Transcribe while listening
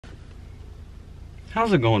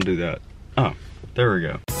How's it going to do that? Oh, there we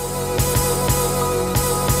go.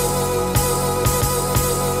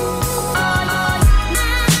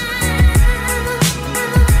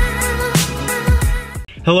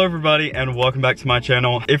 Hello everybody and welcome back to my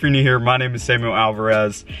channel. If you're new here, my name is Samuel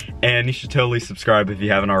Alvarez and you should totally subscribe if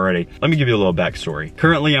you haven't already. Let me give you a little backstory.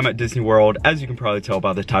 Currently I'm at Disney World, as you can probably tell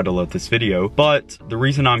by the title of this video, but the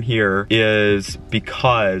reason I'm here is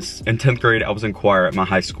because in 10th grade I was in choir at my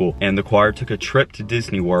high school and the choir took a trip to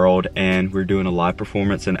Disney World and we're doing a live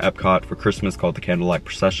performance in Epcot for Christmas called the Candlelight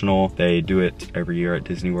Processional. They do it every year at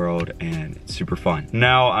Disney World and it's super fun.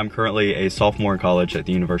 Now I'm currently a sophomore in college at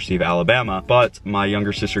the University of Alabama, but my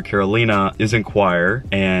younger sister Carolina is in choir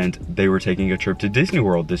and they were taking a trip to Disney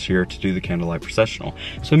World this year to do the Candlelight Processional.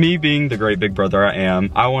 So me being the great big brother I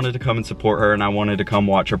am, I wanted to come and support her and I wanted to come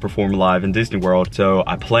watch her perform live in Disney World. So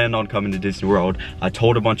I planned on coming to Disney World. I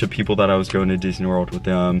told a bunch of people that I was going to Disney World with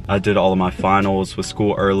them. I did all of my finals with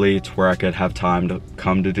school early to where I could have time to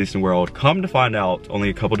come to Disney World. Come to find out, only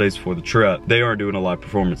a couple days before the trip, they aren't doing a live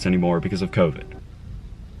performance anymore because of COVID,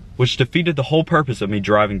 which defeated the whole purpose of me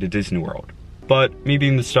driving to Disney World. But me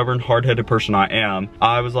being the stubborn, hard-headed person I am,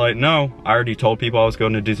 I was like, no, I already told people I was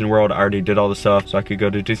going to Disney World. I already did all the stuff so I could go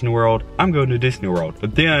to Disney World. I'm going to Disney World.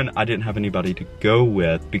 But then I didn't have anybody to go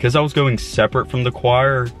with because I was going separate from the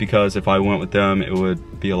choir, because if I went with them, it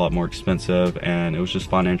would be a lot more expensive and it was just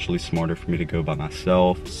financially smarter for me to go by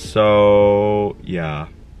myself. So yeah.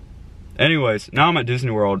 Anyways, now I'm at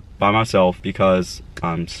Disney World by myself because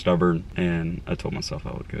I'm stubborn and I told myself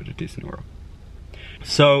I would go to Disney World.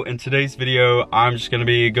 So in today's video, I'm just gonna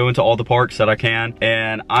be going to all the parks that I can,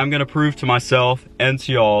 and I'm gonna prove to myself and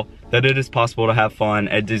to y'all that it is possible to have fun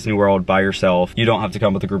at Disney World by yourself. You don't have to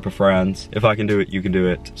come with a group of friends. If I can do it, you can do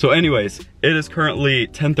it. So anyways, it is currently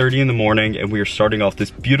 10:30 in the morning and we are starting off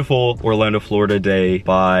this beautiful Orlando, Florida day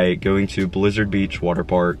by going to Blizzard Beach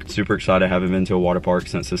Waterpark. Super excited. I haven't been to a water park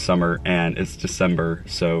since this summer and it's December,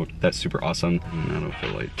 so that's super awesome. I don't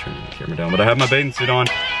feel like turning the camera down, but I have my bathing suit on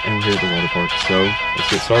and we're here at the water park, so let's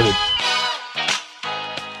get started.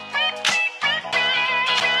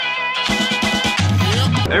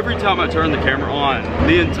 Every time I turn the camera on,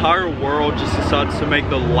 the entire world just decides to make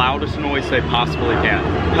the loudest noise they possibly can.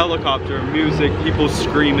 Helicopter, music, people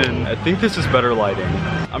screaming. I think this is better lighting.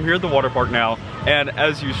 I'm here at the water park now, and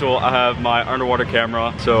as usual, I have my underwater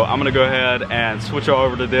camera. So I'm gonna go ahead and switch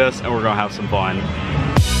over to this, and we're gonna have some fun.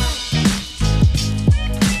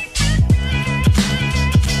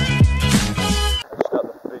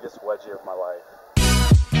 Got the biggest wedgie of my life.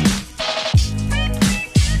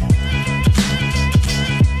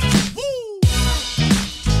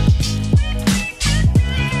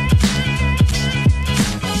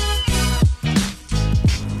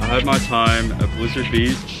 I had my time at Blizzard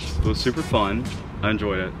Beach. It was super fun. I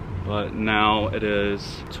enjoyed it. But now it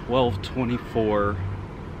is 12:24.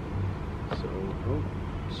 So, oh,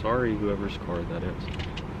 sorry whoever's car that is.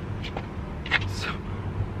 So,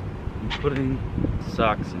 I'm putting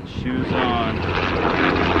socks and shoes on.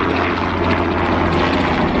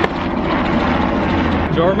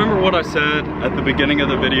 Do y'all remember what I said at the beginning of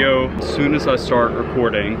the video? As soon as I start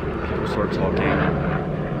recording, people start talking.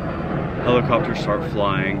 Helicopters start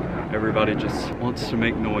flying. Everybody just wants to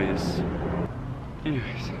make noise.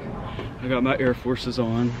 Anyways, I got my Air Forces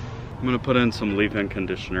on. I'm gonna put in some leave-in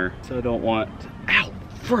conditioner so I don't want, ow,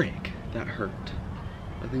 frick, that hurt.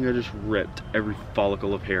 I think I just ripped every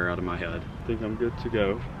follicle of hair out of my head. I think I'm good to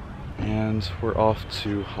go. And we're off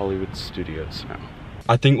to Hollywood Studios now.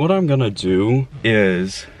 I think what I'm gonna do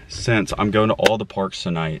is, since I'm going to all the parks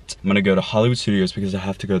tonight, I'm gonna go to Hollywood Studios because I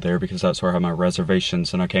have to go there because that's where I have my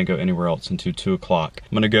reservations and I can't go anywhere else until 2 o'clock.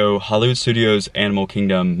 I'm gonna go Hollywood Studios, Animal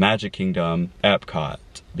Kingdom, Magic Kingdom, Epcot,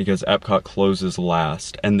 because Epcot closes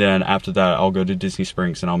last. And then after that, I'll go to Disney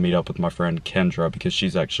Springs and I'll meet up with my friend Kendra because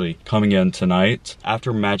she's actually coming in tonight.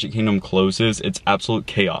 After Magic Kingdom closes, it's absolute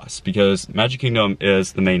chaos because Magic Kingdom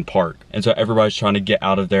is the main park. And so everybody's trying to get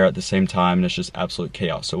out of there at the same time and it's just absolute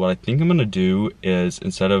chaos. So what I think I'm gonna do is,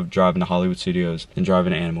 instead of driving to Hollywood Studios, then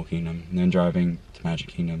driving to Animal Kingdom, and then driving to Magic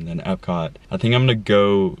Kingdom, then Epcot, I think I'm gonna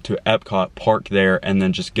go to Epcot, park there, and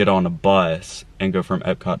then just get on a bus and go from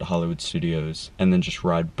Epcot to Hollywood Studios, and then just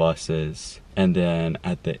ride buses. And then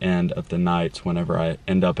at the end of the night, whenever I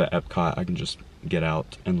end up at Epcot, I can just get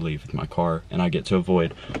out and leave with my car and I get to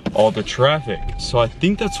avoid all the traffic. So I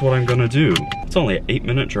think that's what I'm gonna do. It's only an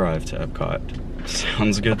 8-minute drive to Epcot.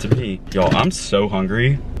 Sounds good to me. Y'all, I'm so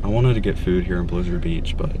hungry. I wanted to get food here in Blizzard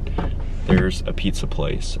Beach, but there's a pizza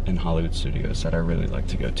place in Hollywood Studios that I really like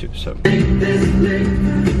to go to, so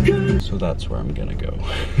that's where I'm gonna go.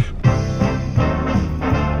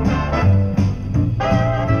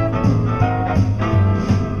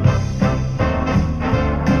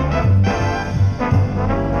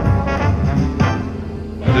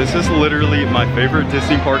 This is literally my favorite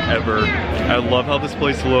Disney park ever. I love how this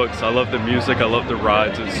place looks. I love the music. I love the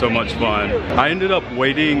rides. It's so much fun. I ended up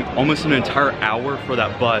waiting almost an entire hour for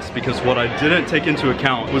that bus because what I didn't take into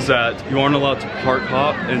account was that you aren't allowed to park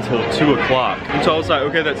hop until 2 o'clock. And so I was like,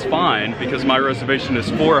 okay, that's fine because my reservation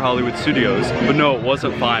is for Hollywood Studios. But no, it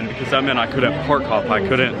wasn't fine because that meant I couldn't park hop. I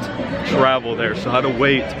couldn't travel there, so I had to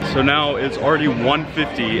wait. So now it's already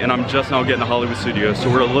 1:50 and I'm just now getting to Hollywood Studios. So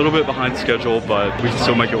we're a little bit behind schedule, but we can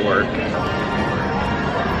still make it work.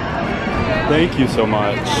 Thank you so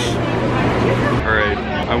much. All right,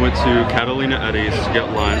 I went to Catalina Eddie's to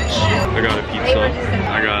get lunch. I got a pizza.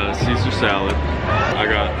 I got a Caesar salad. I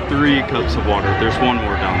got 3 cups of water. There's one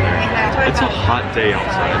more down there. It's a hot day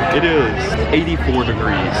outside. It is 84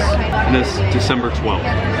 degrees. And it's December 12th.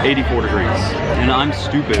 84 degrees. And I'm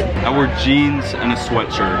stupid. I wore jeans and a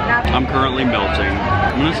sweatshirt. I'm currently melting.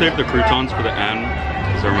 I'm gonna save the croutons for the end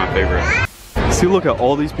because they're my favorite. See, look at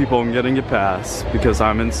all these people I'm getting to pass because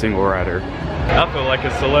I'm in single rider. I feel like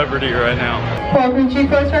a celebrity right now. Welcome to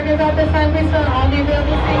Coast Records at this time, please, on all the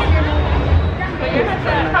available seats here.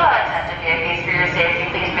 Attention VIPs, for your safety,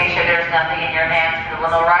 please make sure there's nothing in your hands for the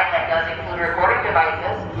limo ride that does include recording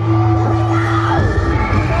devices.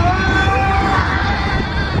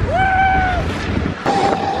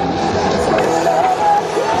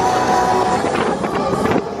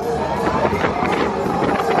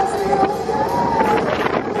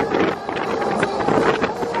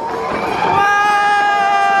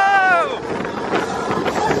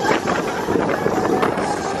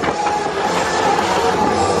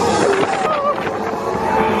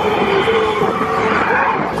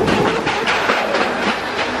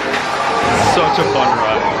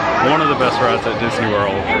 One of the best rides at Disney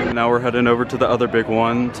World. Now we're heading over to the other big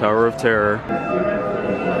one, Tower of Terror.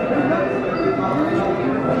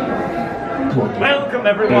 Welcome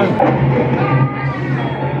everyone!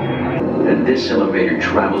 And this elevator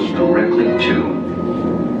travels directly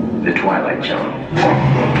to the Twilight Zone.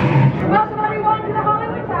 Welcome everyone to the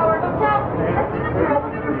Hollywood Tower Hotel. As soon as you're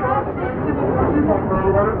open for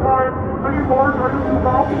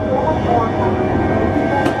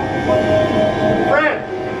Fred!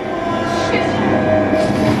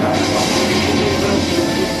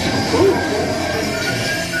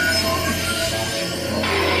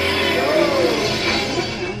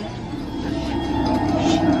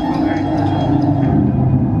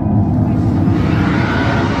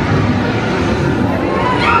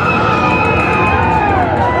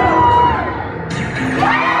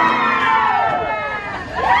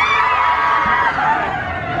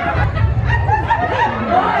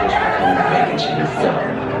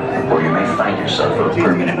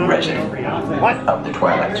 Of the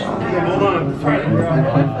Twilight Zone.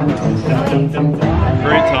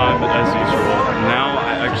 Great time as usual. Now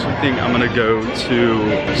I actually think I'm gonna go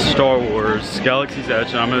to Star Wars Galaxy's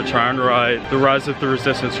Edge and I'm gonna try and ride the Rise of the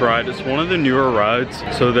Resistance ride. It's one of the newer rides,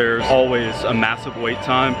 so there's always a massive wait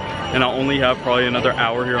time and I only have probably another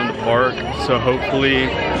hour here in the park, so hopefully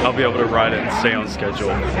I'll be able to ride it and stay on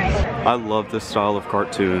schedule. I love this style of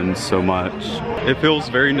cartoon so much. It feels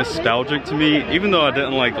very nostalgic to me, even though I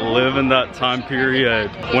didn't like live in that time period.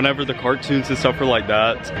 Whenever the cartoons and stuff are like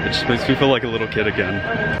that, it just makes me feel like a little kid again.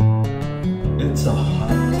 It's a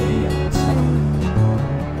hot day outside.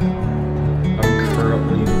 I'm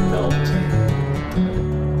currently melting.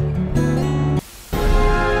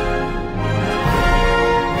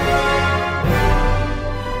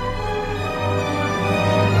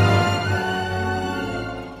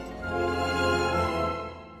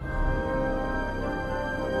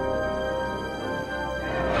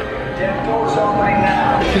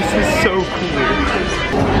 This is so cool.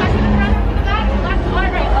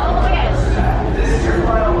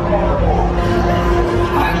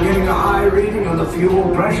 I'm getting a high reading on the fuel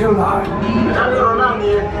pressure line. 2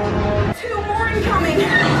 more incoming.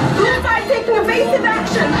 Bullseye taking evasive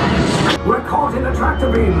action. We're caught in a tractor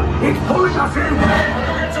beam. It's pulling us in.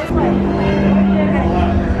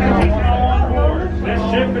 This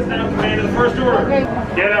ship is now command of the first order.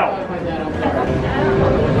 Get out.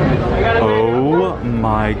 Oh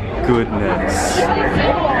my goodness.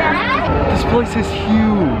 This place is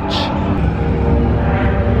huge.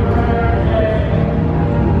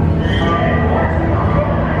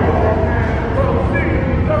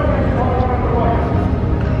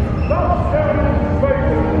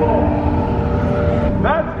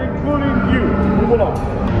 That's including you. Move along.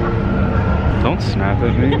 Don't snap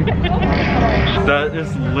at me. That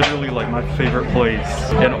is literally like my favorite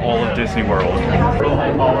place in all of Disney World.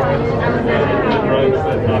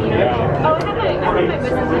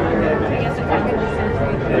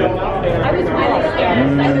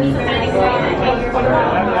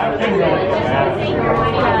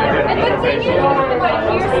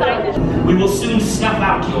 We will soon snuff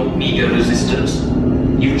out your meager resistance.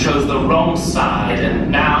 You chose the wrong side,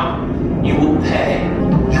 and now you will pay.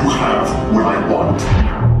 You have what I want,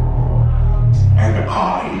 and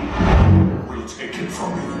I will take it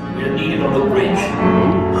from you. We're needed on the bridge.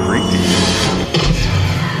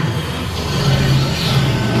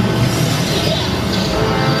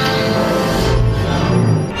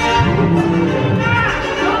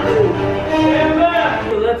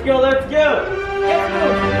 Let's go, let's go!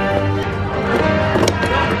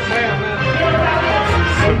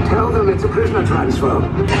 Tell them it's a prisoner transfer.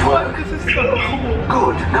 Well, this is so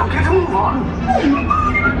good. Now get a move on.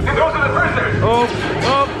 And those are the prisoners.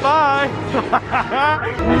 Oh, bye.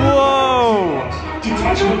 Whoa.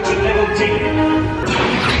 Detachment to level ticket.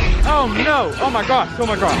 Oh no. Oh my gosh. Oh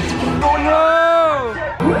my gosh. Oh no.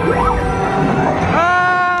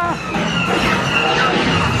 Ah.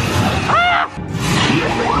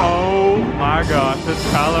 Oh my gosh, it's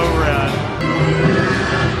Kylo Ren.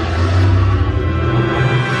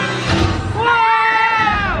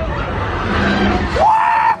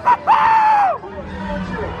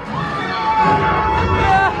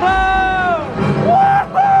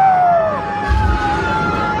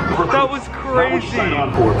 That was crazy.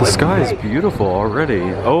 The sky is beautiful already.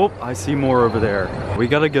 Oh, I see more over there. We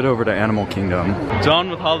gotta get over to Animal Kingdom. Done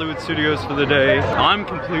with Hollywood Studios for the day. I'm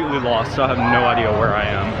completely lost. I have no idea where I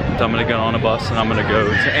am. So I'm gonna get on a bus and I'm gonna go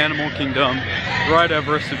to Animal Kingdom, ride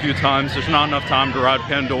Everest a few times. There's not enough time to ride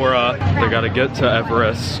Pandora. They gotta get to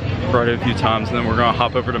Everest, ride it a few times, and then we're gonna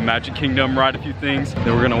hop over to Magic Kingdom, ride a few things.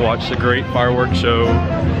 Then we're gonna watch the great fireworks show,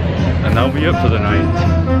 and that'll be it for the night.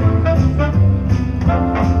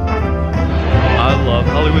 I love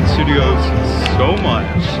Hollywood Studios so much.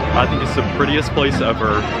 I think it's the prettiest place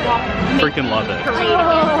ever. Freaking love it.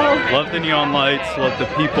 Love the neon lights, love the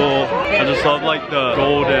people. I just love like the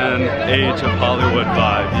golden age of Hollywood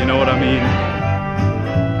vibe. You know what I mean?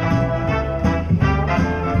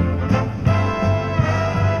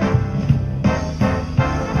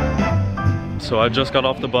 So I just got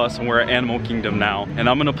off the bus and we're at Animal Kingdom now, and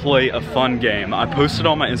I'm gonna play a fun game. I posted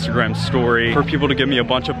on my Instagram story for people to give me a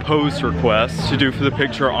bunch of pose requests to do for the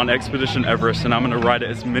picture on Expedition Everest, and I'm gonna ride it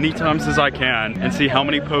as many times as I can and see how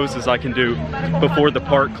many poses I can do before the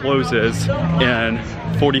park closes in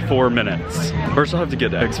 44 minutes. First I'll have to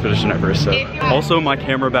get to Expedition Everest. So. Also, my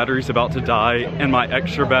camera battery's about to die and my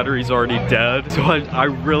extra battery's already dead, so I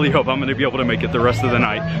really hope I'm gonna be able to make it the rest of the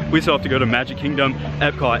night. We still have to go to Magic Kingdom,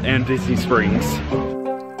 Epcot, and Disney Springs.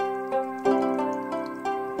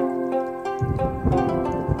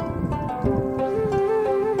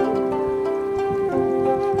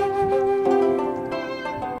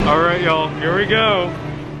 All right, y'all, here we go.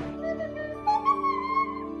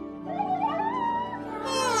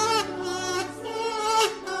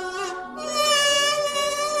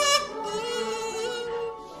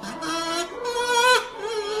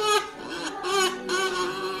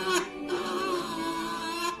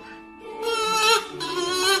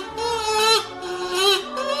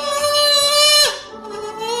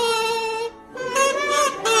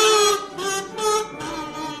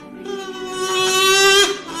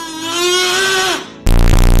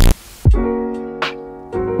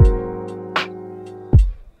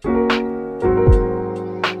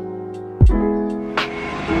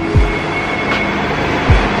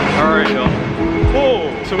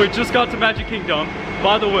 So we just got to Magic Kingdom.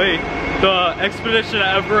 By the way, the Expedition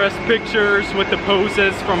Everest pictures with the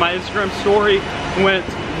poses from my Instagram story went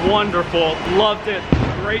wonderful. Loved it.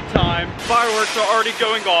 Great time. Fireworks are already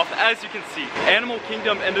going off, as you can see. Animal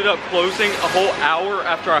Kingdom ended up closing a whole hour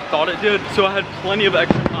after I thought it did, so I had plenty of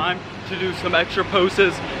extra time to do some extra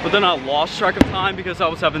poses, but then I lost track of time because I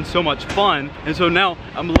was having so much fun, and so now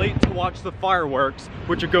I'm late to watch the fireworks,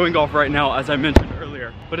 which are going off right now, as I mentioned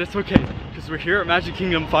earlier. But it's okay, because we're here at Magic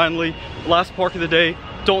Kingdom finally. Last park of the day.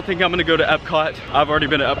 Don't think I'm gonna go to Epcot. I've already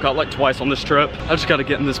been to Epcot like twice on this trip. I just gotta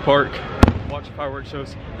get in this park, watch fireworks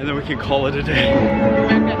shows, and then we can call it a day.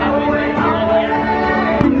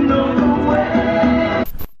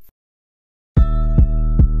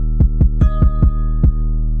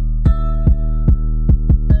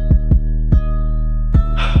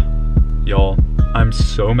 Y'all, I'm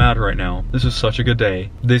so mad right now. This was such a good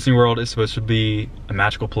day. Disney World is supposed to be a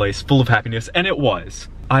magical place full of happiness, and it was.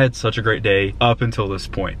 I had such a great day up until this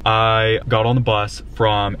point. I got on the bus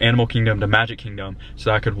from Animal Kingdom to Magic Kingdom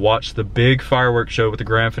so I could watch the big fireworks show with the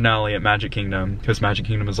grand finale at Magic Kingdom, because Magic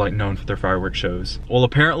Kingdom is like known for their fireworks shows. Well,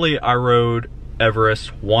 apparently I rode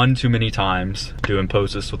Everest one too many times doing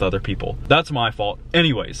poses with other people. That's my fault.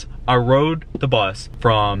 Anyways, I rode the bus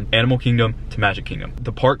from Animal Kingdom to Magic Kingdom.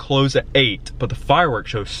 The park closed at 8, but the fireworks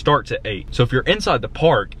show starts at 8. So if you're inside the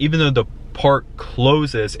park, even though the park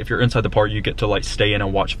closes, if you're inside the park, you get to like stay in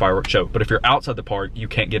and watch fireworks show. But if you're outside the park, you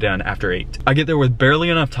can't get in after 8. I get there with barely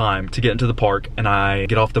enough time to get into the park, and I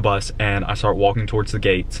get off the bus and I start walking towards the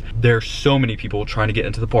gates. There's so many people trying to get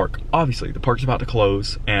into the park. Obviously, the park's about to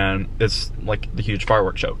close and it's like the huge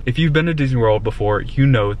fireworks show. If you've been to Disney World before, you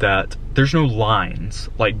know that there's no lines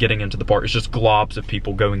like getting into the park. It's just globs of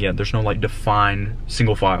people going in. There's no like defined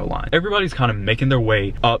single file line. Everybody's kind of making their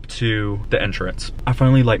way up to the entrance. I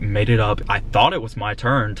finally like made it up. I thought it was my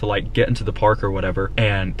turn to like get into the park or whatever,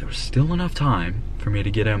 and there was still enough time for me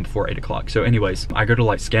to get in before 8 o'clock. So anyways, I go to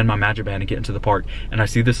like scan my magic band and get into the park, and I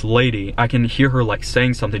see this lady. I can hear her like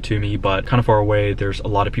saying something to me, but kind of far away. There's a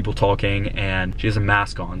lot of people talking and she has a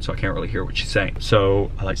mask on, so I can't really hear what she's saying.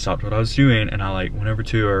 So I like stopped what I was doing and I like went over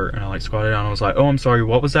to her and I like squatted down. I was like, oh, I'm sorry,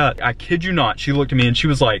 what was that? I kid you not, she looked at me and she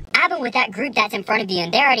was like, I've been with that group that's in front of you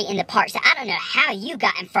and they're already in the park, so I don't know how you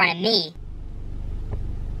got in front of me.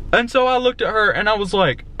 And so I looked at her and I was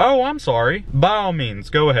like, oh, I'm sorry. By all means,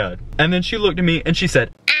 go ahead. And then she looked at me and she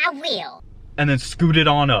said, I will. And then scooted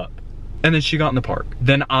on up. And then she got in the park.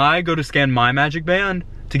 Then I go to scan my magic band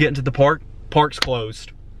to get into the park. Park's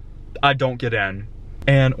closed. I don't get in.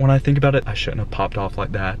 And when I think about it, I shouldn't have popped off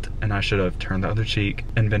like that. And I should have turned the other cheek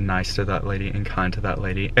and been nice to that lady and kind to that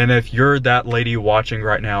lady. And if you're that lady watching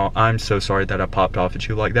right now, I'm so sorry that I popped off at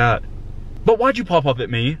you like that. But why'd you pop up at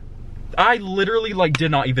me? I literally like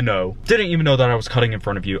did not even know. Didn't even know that I was cutting in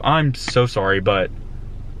front of you. I'm so sorry, but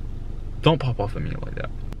don't pop off at me like that.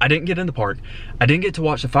 I didn't get in the park. I didn't get to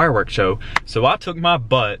watch the fireworks show. So I took my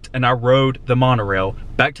butt and I rode the monorail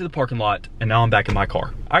back to the parking lot, and now I'm back in my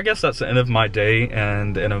car. I guess that's the end of my day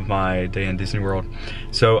and the end of my day in Disney World.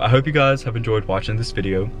 So I hope you guys have enjoyed watching this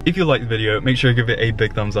video. If you liked the video, make sure to give it a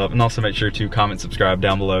big thumbs up, and also make sure to comment, subscribe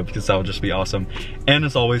down below, because that would just be awesome. And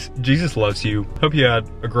as always, Jesus loves you. Hope you had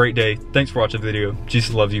a great day. Thanks for watching the video.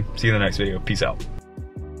 Jesus loves you. See you in the next video. Peace out.